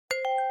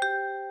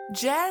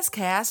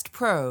Jazzcast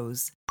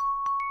Pros.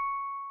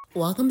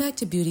 Welcome back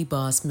to Beauty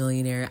Boss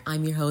Millionaire.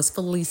 I'm your host,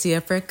 Felicia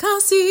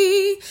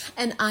Fracassi,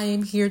 and I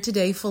am here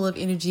today full of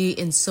energy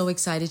and so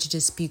excited to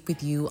just speak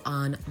with you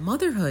on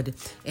motherhood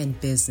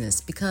and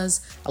business because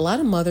a lot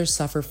of mothers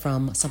suffer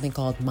from something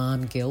called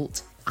mom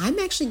guilt. I'm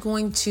actually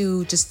going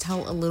to just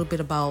tell a little bit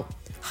about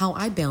how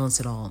I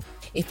balance it all.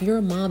 If you're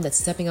a mom that's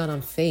stepping out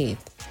on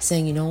faith,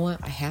 saying, you know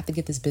what, I have to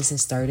get this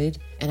business started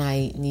and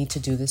I need to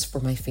do this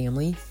for my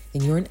family,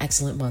 then you're an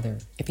excellent mother.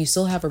 If you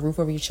still have a roof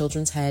over your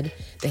children's head,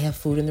 they have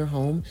food in their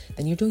home,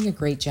 then you're doing a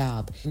great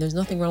job. And there's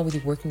nothing wrong with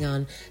you working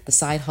on the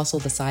side hustle,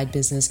 the side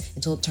business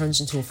until it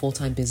turns into a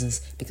full-time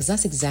business, because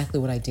that's exactly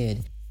what I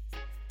did.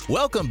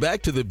 Welcome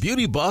back to the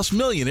Beauty Boss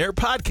Millionaire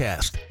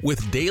podcast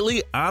with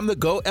daily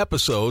on-the-go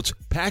episodes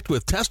packed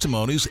with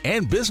testimonies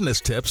and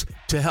business tips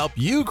to help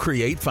you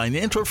create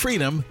financial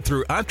freedom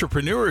through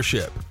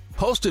entrepreneurship.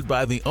 Hosted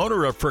by the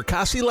owner of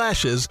Fracassi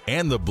Lashes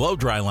and the Blow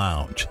Dry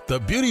Lounge, the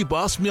Beauty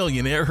Boss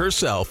Millionaire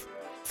herself,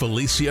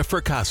 Felicia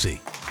Fracassi.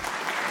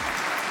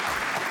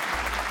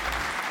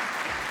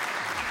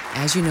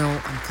 As you know,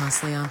 I'm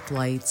constantly on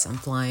flights. I'm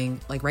flying.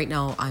 Like right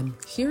now, I'm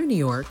here in New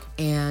York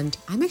and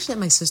I'm actually at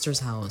my sister's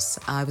house.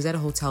 I was at a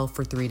hotel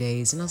for 3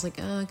 days and I was like,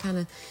 kind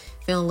of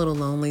feeling a little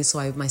lonely.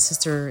 So my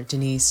sister,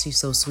 Denise, she's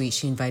so sweet.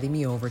 She invited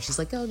me over. She's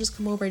like, oh, just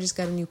come over. I just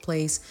got a new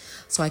place.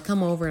 So I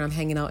come over and I'm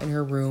hanging out in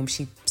her room.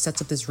 She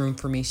sets up this room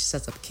for me. She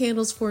sets up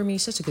candles for me.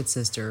 She's such a good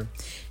sister.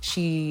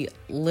 She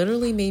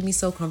literally made me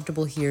so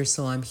comfortable here.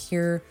 So I'm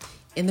here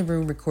in the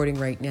room recording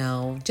right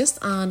now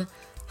just on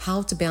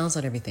how to balance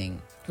out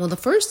everything. Well, the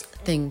first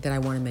thing that I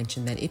want to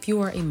mention that if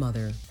you are a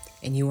mother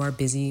and you are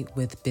busy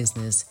with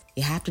business,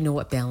 you have to know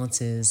what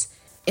balance is.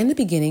 In the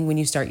beginning, when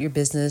you start your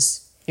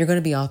business, you're going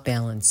to be off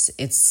balance.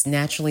 It's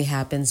naturally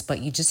happens,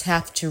 but you just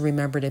have to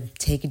remember to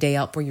take a day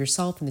out for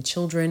yourself and the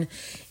children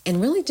and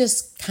really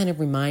just kind of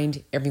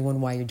remind everyone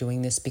why you're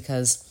doing this,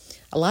 because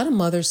a lot of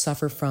mothers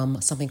suffer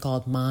from something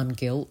called mom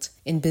guilt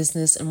in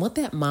business. And what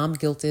that mom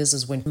guilt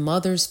is when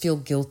mothers feel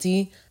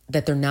guilty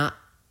that they're not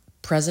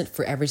present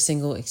for every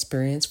single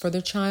experience for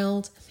their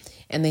child,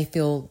 and they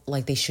feel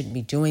like they shouldn't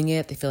be doing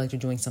it. They feel like they're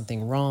doing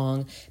something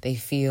wrong. They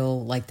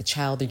feel like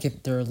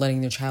they're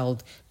letting their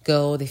child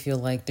go. They feel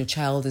like their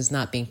child is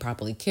not being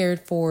properly cared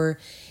for,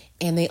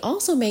 and they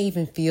also may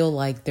even feel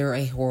like they're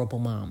a horrible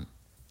mom.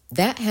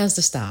 That has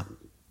to stop.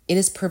 It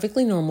is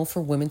perfectly normal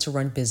for women to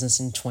run business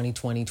in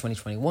 2020,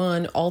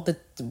 2021.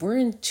 We're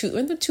in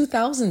the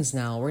 2000s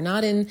now. We're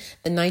not in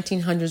the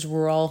 1900s.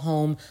 We're all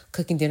home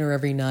cooking dinner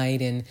every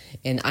night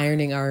and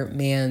ironing our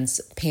man's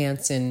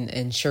pants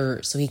and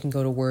shirt so he can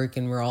go to work.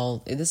 And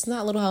this is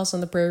not Little House on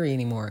the Prairie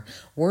anymore.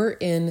 We're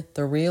in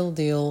the real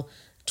deal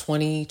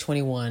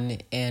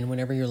 2021 and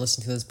whenever you're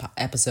listening to this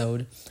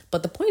episode.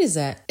 But the point is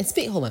that,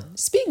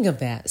 speaking of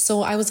that,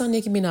 so I was on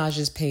Nicki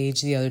Minaj's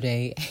page the other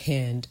day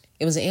and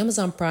it was an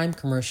Amazon Prime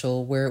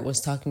commercial where it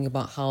was talking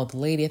about how the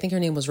lady, I think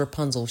her name was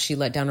Rapunzel, she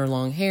let down her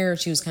long hair.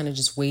 She was kind of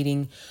just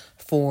waiting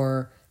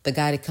for the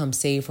guy to come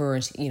save her.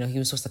 And, he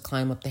was supposed to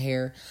climb up the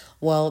hair.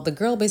 Well, the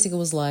girl basically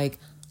was like,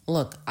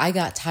 look, I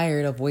got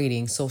tired of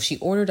waiting. So she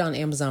ordered on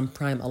Amazon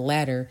Prime a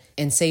ladder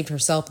and saved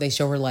herself. They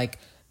show her like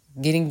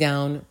getting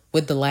down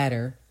with the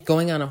ladder,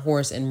 going on a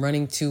horse and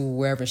running to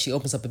wherever she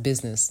opens up a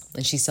business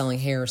and she's selling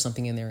hair or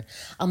something in there.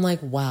 I'm like,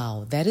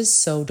 wow, that is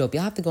so dope.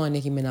 You'll have to go on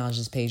Nicki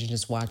Minaj's page and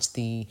just watch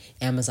the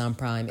Amazon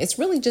Prime. It's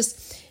really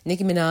just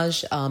Nicki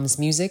Minaj's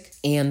music,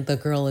 and the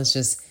girl is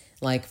just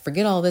like,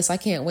 forget all this. I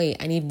can't wait.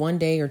 I need 1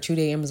 day or 2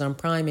 day Amazon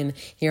Prime. And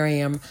here I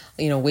am,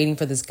 waiting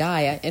for this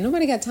guy. And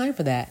nobody got time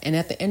for that. And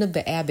at the end of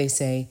the ad, they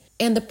say,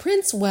 and the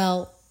prince,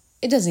 well,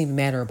 it doesn't even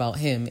matter about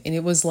him. And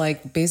it was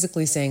like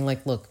basically saying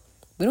like, look,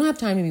 we don't have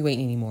time to be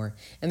waiting anymore.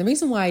 And the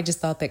reason why I just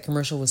thought that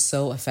commercial was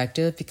so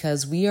effective,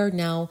 because we are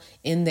now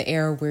in the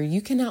era where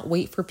you cannot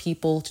wait for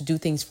people to do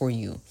things for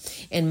you.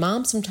 And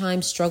moms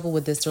sometimes struggle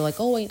with this. They're like,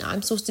 oh, wait,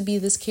 I'm supposed to be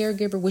this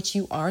caregiver, which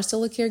you are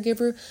still a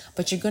caregiver,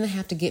 but you're going to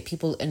have to get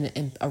people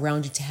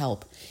around you to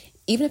help.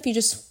 Even if you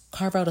just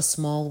carve out a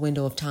small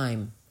window of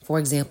time. For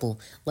example,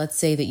 let's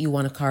say that you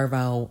want to carve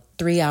out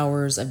 3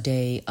 hours a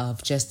day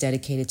of just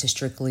dedicated to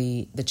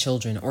strictly the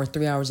children, or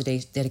 3 hours a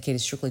day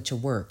dedicated strictly to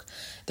work.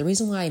 The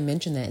reason why I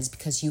mention that is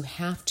because you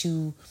have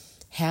to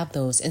have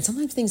those. And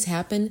sometimes things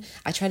happen.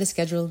 I try to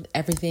schedule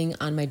everything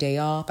on my day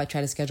off. I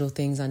try to schedule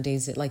things on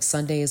days like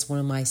Sunday is one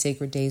of my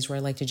sacred days where I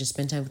like to just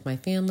spend time with my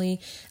family.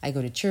 I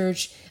go to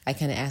church. I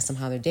kind of ask them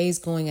how their day's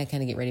going. I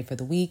kind of get ready for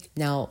the week.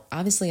 Now,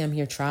 obviously I'm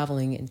here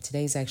traveling and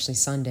today's actually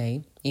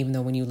Sunday, even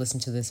though when you listen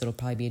to this, it'll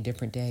probably be a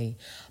different day.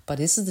 But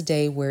this is the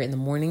day where in the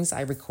mornings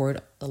I record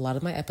a lot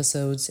of my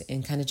episodes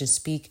and kind of just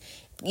speak.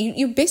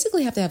 You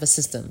basically have to have a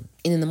system.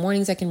 And in the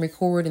mornings I can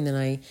record, and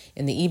then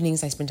in the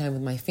evenings I spend time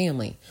with my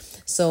family.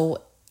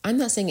 So I'm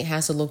not saying it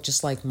has to look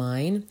just like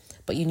mine,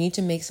 but you need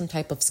to make some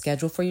type of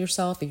schedule for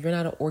yourself. If you're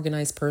not an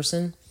organized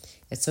person,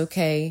 it's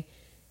okay,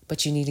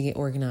 but you need to get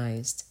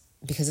organized,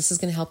 because this is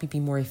going to help you be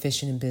more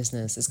efficient in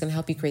business. It's going to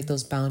help you create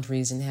those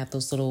boundaries and have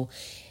those little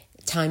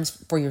times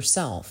for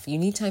yourself. You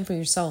need time for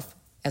yourself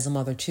as a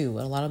mother too.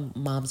 A lot of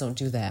moms don't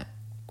do that.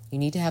 You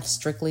need to have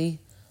strictly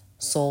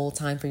soul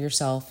time for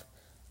yourself,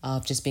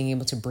 of just being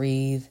able to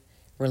breathe,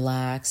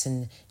 relax,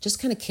 and just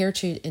kind of care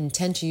to and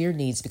tend to your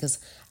needs. Because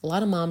a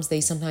lot of moms,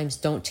 they sometimes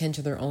don't tend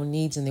to their own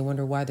needs and they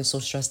wonder why they're so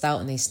stressed out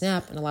and they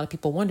snap. And a lot of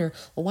people wonder,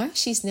 well, why is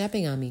she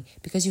snapping on me?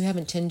 Because you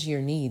haven't tended to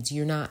your needs.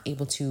 You're not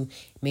able to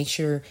make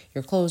sure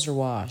your clothes are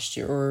washed,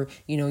 or,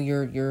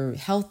 your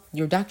health,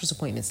 your doctor's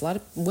appointments. A lot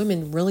of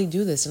women really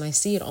do this, and I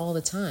see it all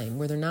the time,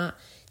 where they're not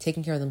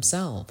taking care of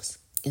themselves.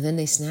 And then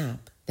they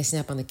snap. They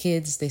snap on the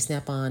kids, they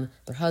snap on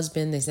their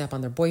husband, they snap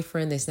on their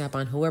boyfriend, they snap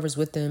on whoever's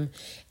with them.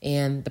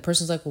 And the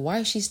person's like, well, why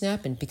is she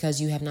snapping?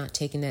 Because you have not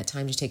taken that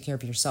time to take care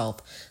of yourself.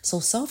 So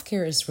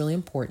self-care is really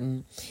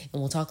important.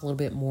 And we'll talk a little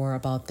bit more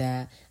about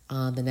that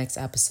on the next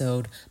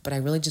episode. But I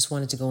really just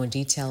wanted to go in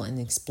detail and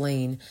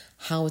explain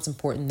how it's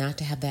important not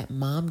to have that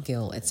mom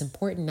guilt. It's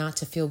important not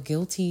to feel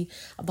guilty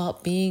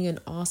about being an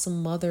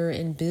awesome mother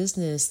in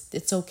business.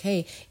 It's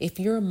okay. If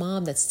you're a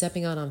mom that's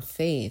stepping out on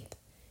faith,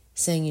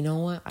 saying, you know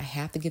what, I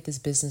have to get this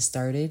business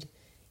started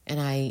and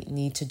I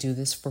need to do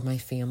this for my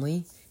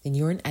family, then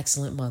you're an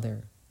excellent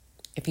mother.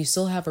 If you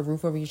still have a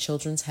roof over your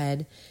children's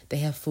head, they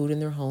have food in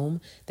their home,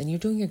 then you're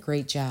doing a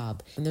great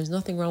job. And there's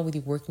nothing wrong with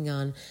you working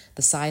on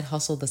the side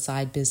hustle, the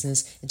side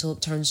business, until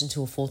it turns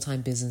into a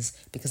full-time business,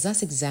 because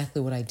that's exactly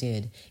what I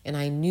did. And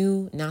I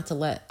knew not to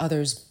let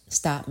others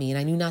stop me, and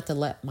I knew not to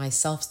let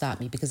myself stop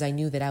me, because I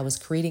knew that I was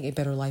creating a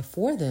better life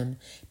for them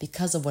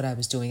because of what I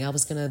was doing. I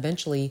was going to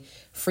eventually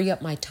free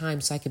up my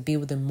time so I could be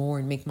with them more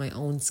and make my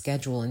own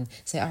schedule and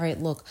say, all right,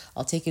 look,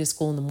 I'll take you to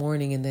school in the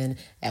morning, and then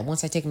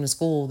once I take them to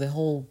school,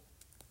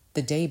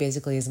 the day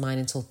basically is mine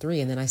until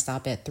 3, and then I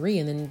stop at 3,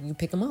 and then you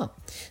pick them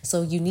up.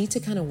 So you need to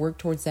kind of work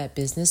towards that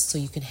business so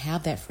you can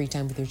have that free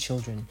time with your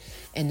children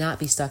and not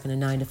be stuck in a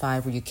 9 to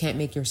 5 where you can't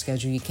make your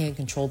schedule, you can't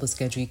control the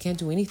schedule, you can't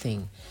do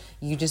anything.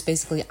 You're just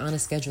basically on a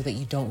schedule that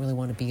you don't really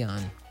want to be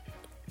on.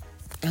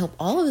 I hope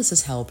all of this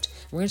has helped.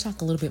 We're going to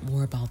talk a little bit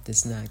more about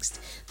this next.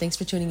 Thanks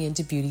for tuning in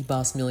to Beauty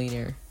Boss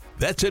Millionaire.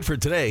 That's it for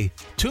today.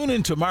 Tune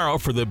in tomorrow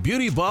for the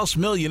Beauty Boss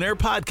Millionaire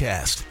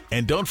podcast.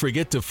 And don't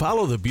forget to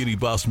follow the Beauty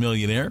Boss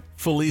Millionaire,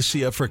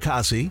 Felicia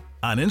Fracassi,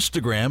 on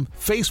Instagram,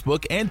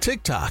 Facebook, and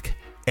TikTok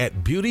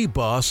at Beauty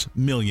Boss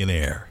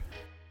Millionaire.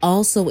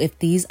 Also, if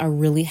these are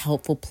really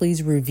helpful,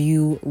 please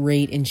review,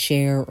 rate, and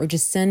share, or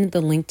just send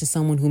the link to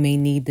someone who may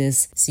need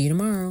this. See you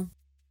tomorrow.